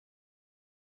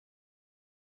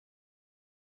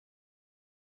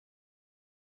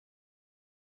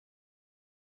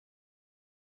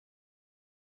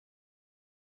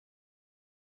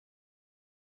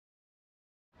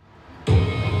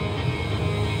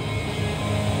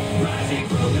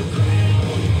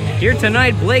Here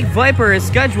tonight, Blake Viper is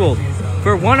scheduled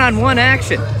for one-on-one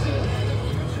action.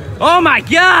 Oh my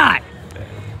God!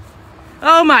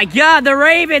 Oh my God, the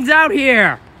Raven's out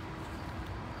here!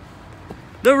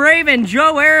 The Raven,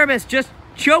 Joe Erebus, just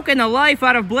choking the life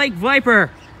out of Blake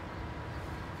Viper.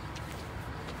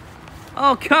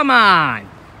 Oh, come on!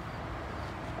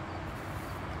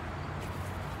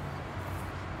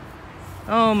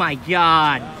 Oh my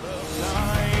God.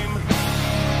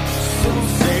 So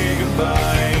say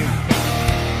goodbye.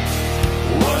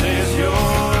 What is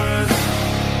yours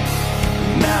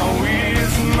now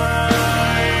is mine.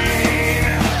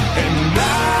 And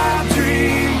I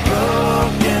dream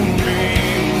broken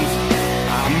dreams.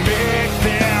 I make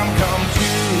them come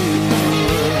true.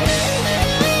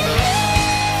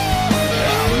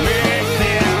 I make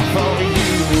them for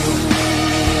you.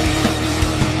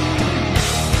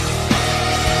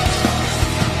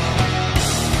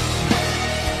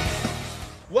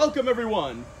 Welcome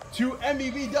everyone to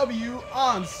MEBW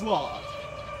Onslaught.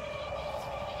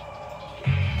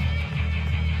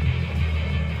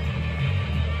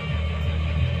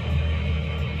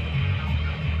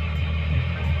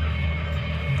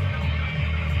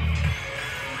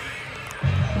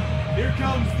 Here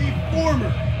comes the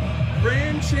former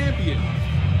grand champion,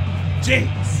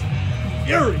 James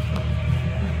Fury.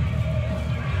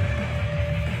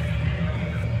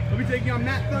 We'll be taking on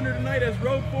Matt Thunder tonight as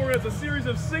Road 4 has a series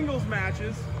of singles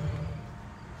matches.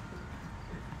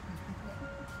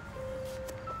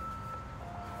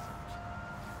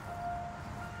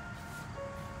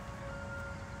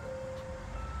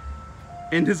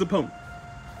 And his opponent.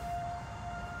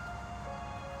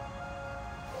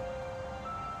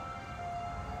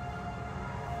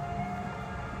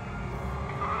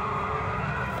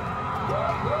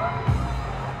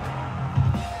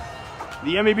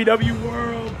 The MEBW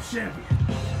World Champion,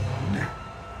 Matt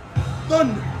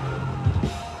Thunder.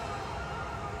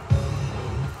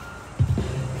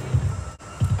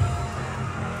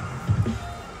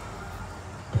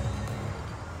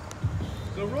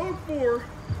 So Road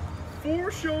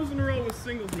 4 shows in a row with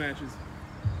singles matches.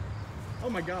 Oh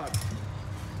my God.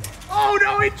 Oh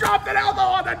no, he dropped an elbow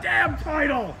on the damn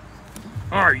title.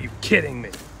 Are you kidding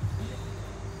me?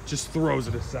 Just throws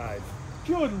it aside.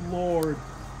 Good Lord.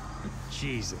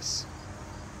 Jesus.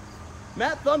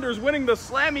 Matt Thunder's winning the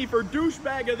Slammy for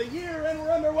Douchebag of the Year, and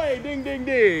we're underway. Ding, ding,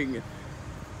 ding.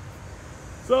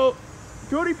 So,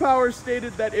 Cody Powers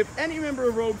stated that if any member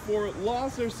of Road 4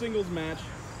 lost their singles match,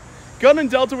 Gunn and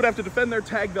Delta would have to defend their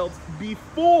tag belts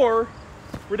before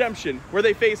Redemption, where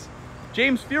they face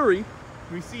James Fury,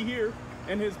 who we see here,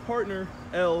 and his partner,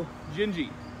 El Gingy.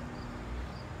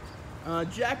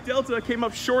 Jack Delta came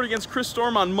up short against Chris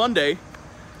Storm on Monday,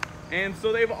 and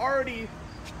so they've already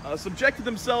subjected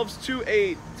themselves to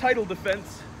a title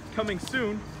defense coming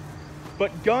soon.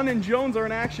 But Gunn and Jones are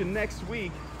in action next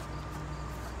week.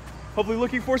 Hopefully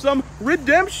looking for some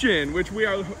redemption, which we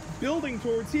are building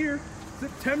towards here.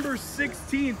 September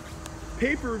 16th,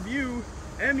 pay-per-view,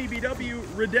 MEBW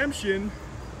Redemption.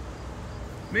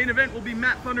 Main event will be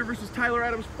Matt Thunder versus Tyler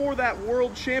Adams for that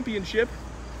World Championship.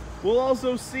 We'll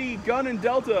also see Gunn and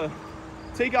Delta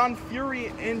take on Fury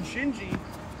and Gingy.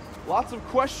 Lots of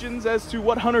questions as to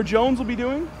what Hunter Jones will be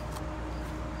doing.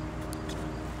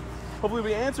 Hopefully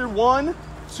we answered. 1,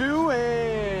 2,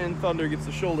 and Thunder gets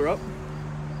the shoulder up.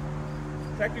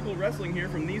 Technical wrestling here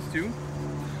from these two.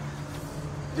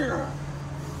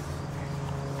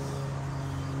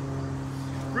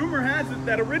 Rumor has it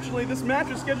that originally this match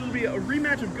was scheduled to be a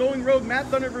rematch of Going Rogue Matt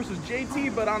Thunder versus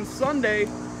JT, but on Sunday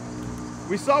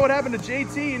we saw what happened to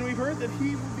JT, and we've heard that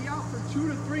he will be out for 2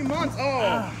 to 3 months.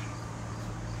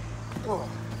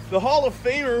 The Hall of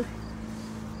Famer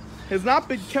has not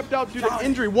been kept out due to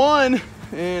injury. 1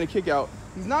 and a kick out.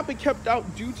 He's not been kept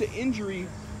out due to injury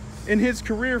in his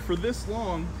career for this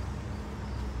long.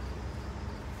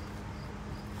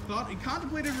 He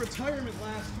contemplated retirement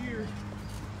last year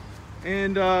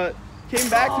and came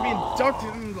back to be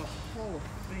inducted into the Hall of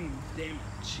Fame. Damn it.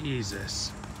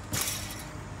 Jesus.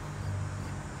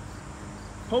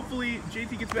 Hopefully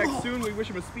JT gets back soon. We wish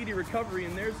him a speedy recovery.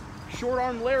 And there's short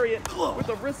arm lariat with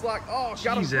a wrist lock. Oh,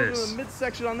 got him through the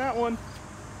midsection on that one.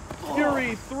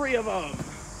 Fury, 3 of them.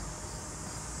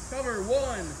 Cover,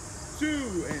 1,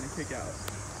 2, and a kick out.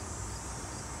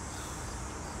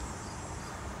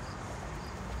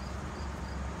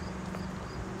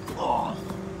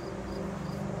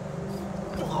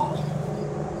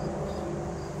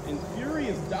 And Fury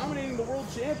is dominating the world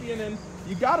champion, and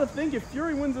you gotta think if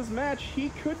Fury wins this match, he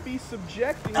could be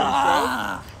subjecting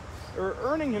himself or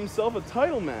earning himself a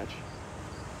title match.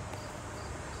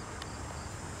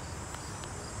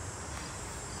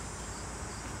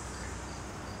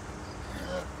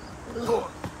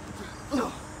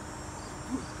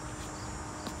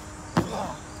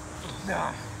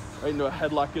 Right into a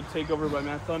headlock. Good takeover by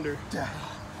Matt Thunder. The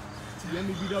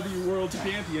MEBW World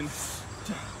Champion.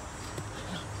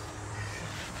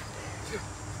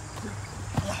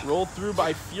 Rolled through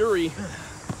by Fury.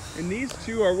 And these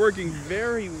two are working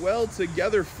very well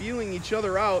together, feeling each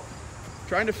other out,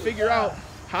 trying to figure out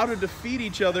how to defeat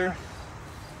each other.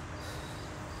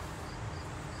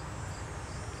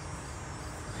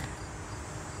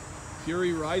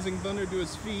 Fury rising Thunder to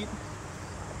his feet.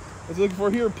 He's looking for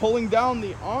here, pulling down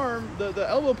the arm, the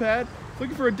elbow pad,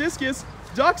 looking for a discus,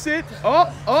 ducks it,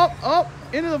 up,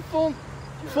 into the full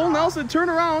Nelson, turn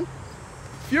around.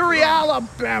 Fury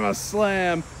Alabama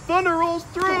slam. Thunder rolls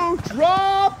through,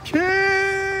 drop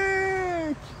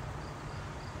kick.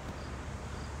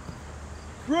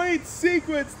 Great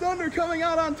sequence, Thunder coming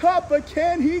out on top, but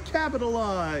can he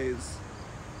capitalize?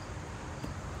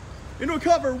 Into a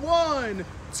cover, 1,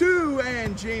 2,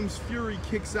 and James Fury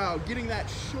kicks out, getting that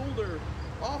shoulder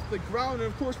off the ground.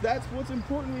 And of course, that's what's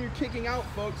important when you're kicking out,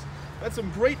 folks. That's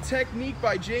some great technique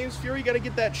by James Fury. You gotta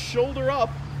get that shoulder up.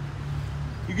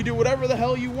 You can do whatever the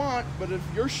hell you want, but if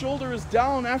your shoulder is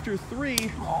down after 3,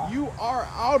 you are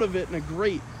out of it in a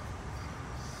great.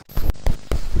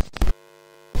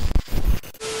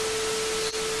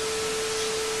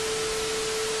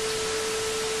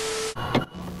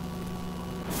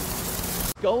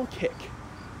 Skull kick.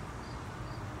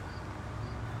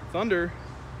 Thunder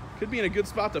could be in a good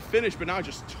spot to finish, but now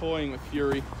just toying with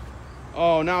Fury.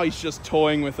 Oh, now he's just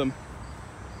toying with him.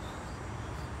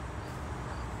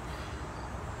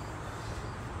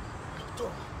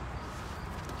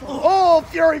 Oh,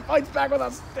 Fury fights back with a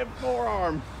stiff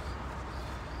forearm.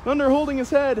 Thunder holding his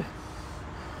head.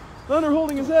 Thunder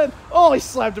holding his head. Oh, he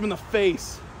slapped him in the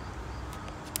face.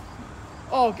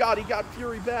 Oh, God, he got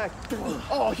Fury back.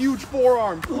 Oh, huge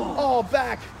forearm. Oh,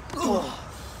 back.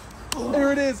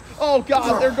 There it is. Oh,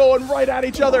 God, they're going right at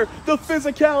each other. The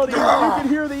physicality. You can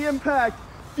hear the impact.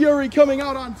 Fury coming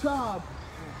out on top.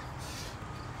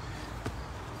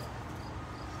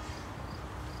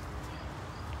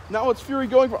 Now it's Fury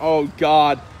going for, oh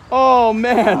God. Oh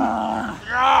man.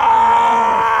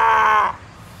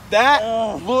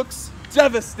 That looks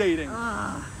devastating.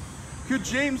 Could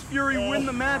James Fury win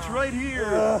the match right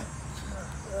here?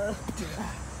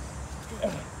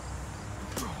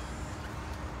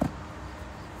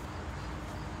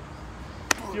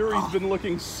 Fury's been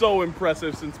looking so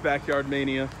impressive since Backyard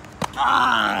Mania.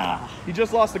 He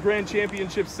just lost the Grand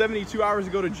Championship 72 hours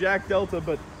ago to Jack Delta,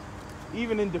 but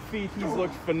even in defeat, he's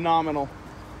looked phenomenal.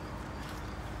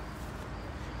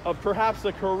 Perhaps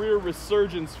a career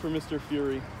resurgence for Mr.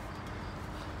 Fury.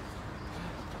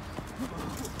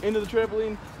 Into the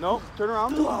trampoline. No, turn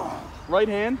around. Right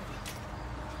hand.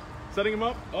 Setting him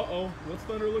up. Uh-oh. What's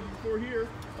Thunder looking for here?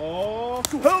 Oh,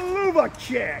 Haluva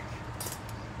kick.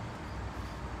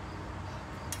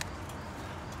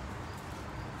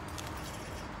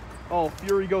 Oh,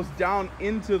 Fury goes down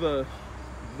into the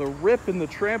rip in the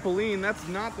trampoline. That's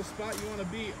not the spot you want to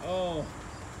be. Oh,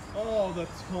 the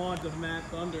taunt of Matt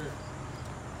Thunder.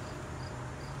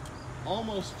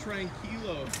 Almost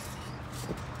tranquilo.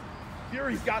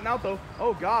 Fury's gotten out though.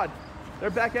 Oh God, they're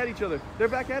back at each other. They're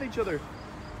back at each other.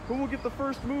 Who will get the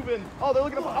first move in? Oh, they're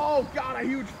looking up. Oh God, a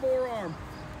huge forearm.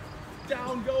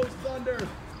 Down goes Thunder.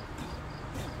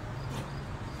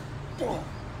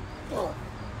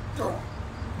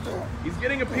 He's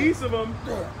getting a piece of him.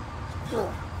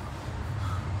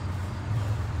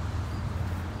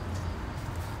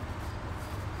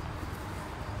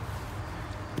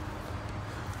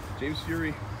 James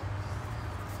Fury.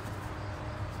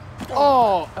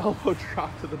 Oh, elbow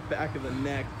drop to the back of the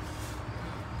neck.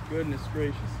 Goodness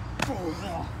gracious.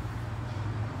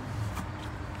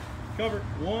 Cover.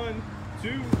 1, 2.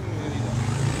 And he's up.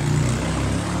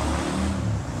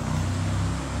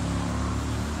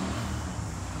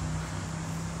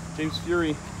 James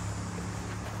Fury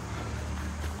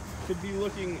could be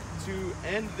looking to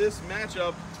end this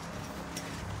matchup.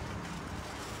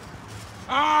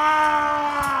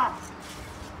 Ah!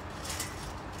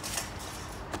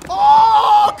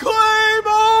 Oh, Claymore!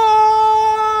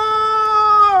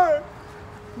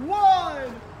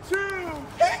 1, 2,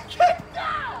 and kick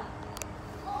down!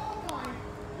 Oh my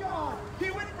God!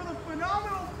 He went for the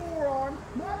phenomenal forearm.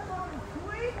 Matt Thunder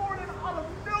Claymored it out of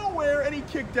nowhere, and he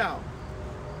kicked out.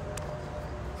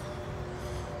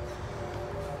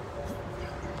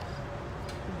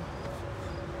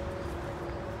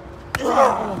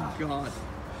 Oh God.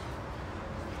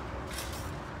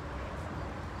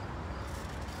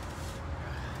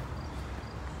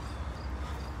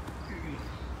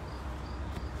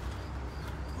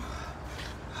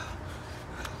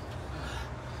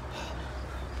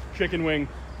 Chicken wing.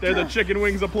 There, the chicken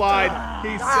wings applied.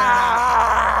 He's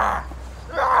sad.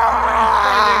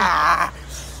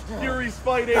 Fury's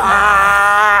fighting.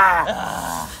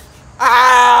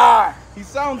 He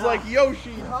sounds like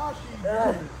Yoshi Hashi.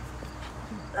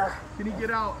 Can he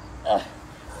get out?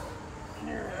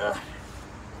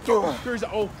 Fury's,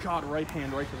 oh God, right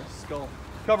hand right to the skull.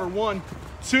 Cover 1,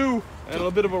 2, and a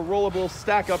little bit of a rollable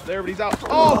stack up there, but he's out.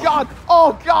 Oh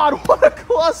God, what a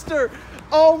cluster.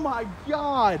 Oh my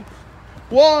God.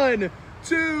 1,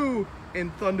 2,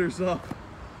 and Thunder's up.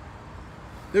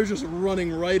 They're just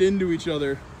running right into each other.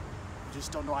 You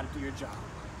just don't know how to do your job.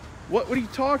 What are you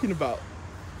talking about?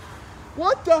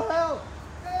 What the hell?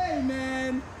 Hey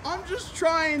man, I'm just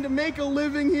trying to make a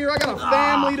living here. I got a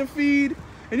family to feed,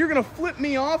 and you're gonna flip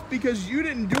me off because you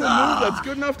didn't do a move that's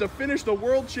good enough to finish the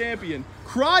world champion.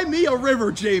 Cry me a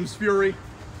river, James Fury.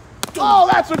 Oh,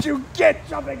 that's what you get,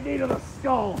 jumping knee to the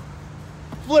skull.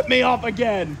 Flip me off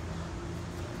again.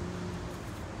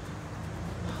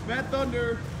 Matt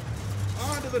Thunder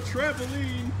onto the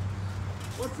trampoline.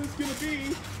 What's this gonna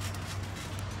be?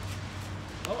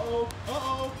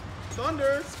 Uh-oh.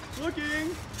 Thunder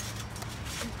looking.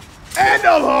 End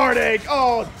of heartache.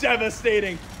 Oh,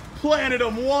 devastating. Planted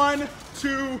him 1,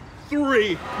 2,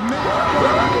 3.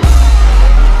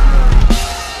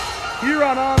 Here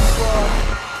on Onslaught,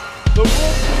 the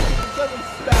world champion doesn't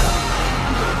spat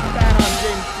on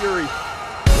James Fury.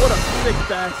 What a sick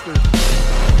bastard.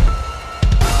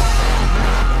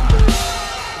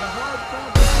 The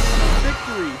hard-fought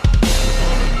victory.